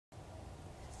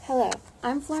Hello,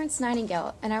 I'm Florence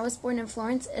Nightingale, and I was born in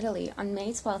Florence, Italy on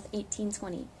May 12,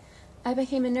 1820. I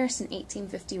became a nurse in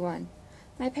 1851.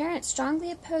 My parents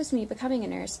strongly opposed me becoming a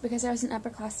nurse because I was an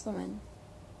upper-class woman.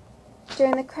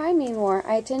 During the Crimean War,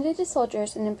 I attended to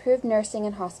soldiers and improved nursing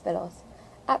in hospitals.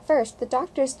 At first, the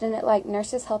doctors didn't like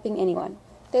nurses helping anyone.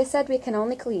 They said we can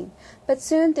only clean, but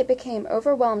soon they became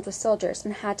overwhelmed with soldiers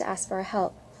and had to ask for our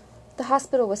help. The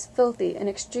hospital was filthy and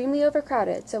extremely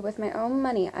overcrowded, so with my own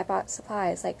money I bought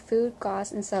supplies like food,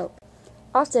 gauze, and soap.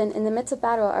 Often, in the midst of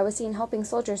battle, I was seen helping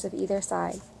soldiers of either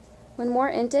side. When war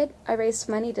ended, I raised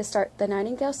money to start the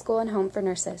Nightingale School and Home for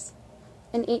Nurses.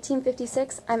 In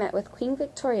 1856, I met with Queen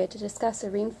Victoria to discuss a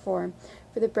reform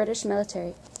for the British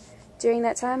military. During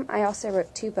that time, I also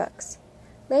wrote 2 books.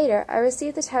 Later, I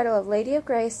received the title of Lady of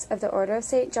Grace of the Order of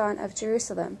St. John of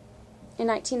Jerusalem. In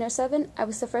 1907, I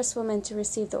was the first woman to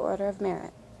receive the Order of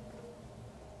Merit.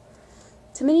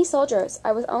 To many soldiers,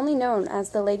 I was only known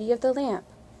as the Lady of the Lamp.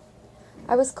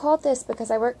 I was called this because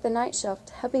I worked the night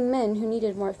shift, helping men who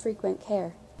needed more frequent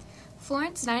care.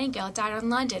 Florence Nightingale died in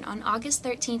London on August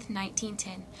 13,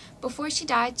 1910. Before she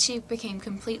died, she became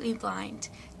completely blind.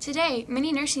 Today,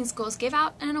 many nursing schools give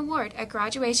out an award at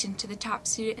graduation to the top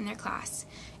student in their class.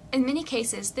 In many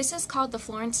cases, this is called the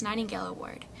Florence Nightingale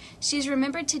Award. She is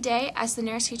remembered today as the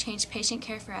nurse who changed patient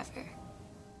care forever.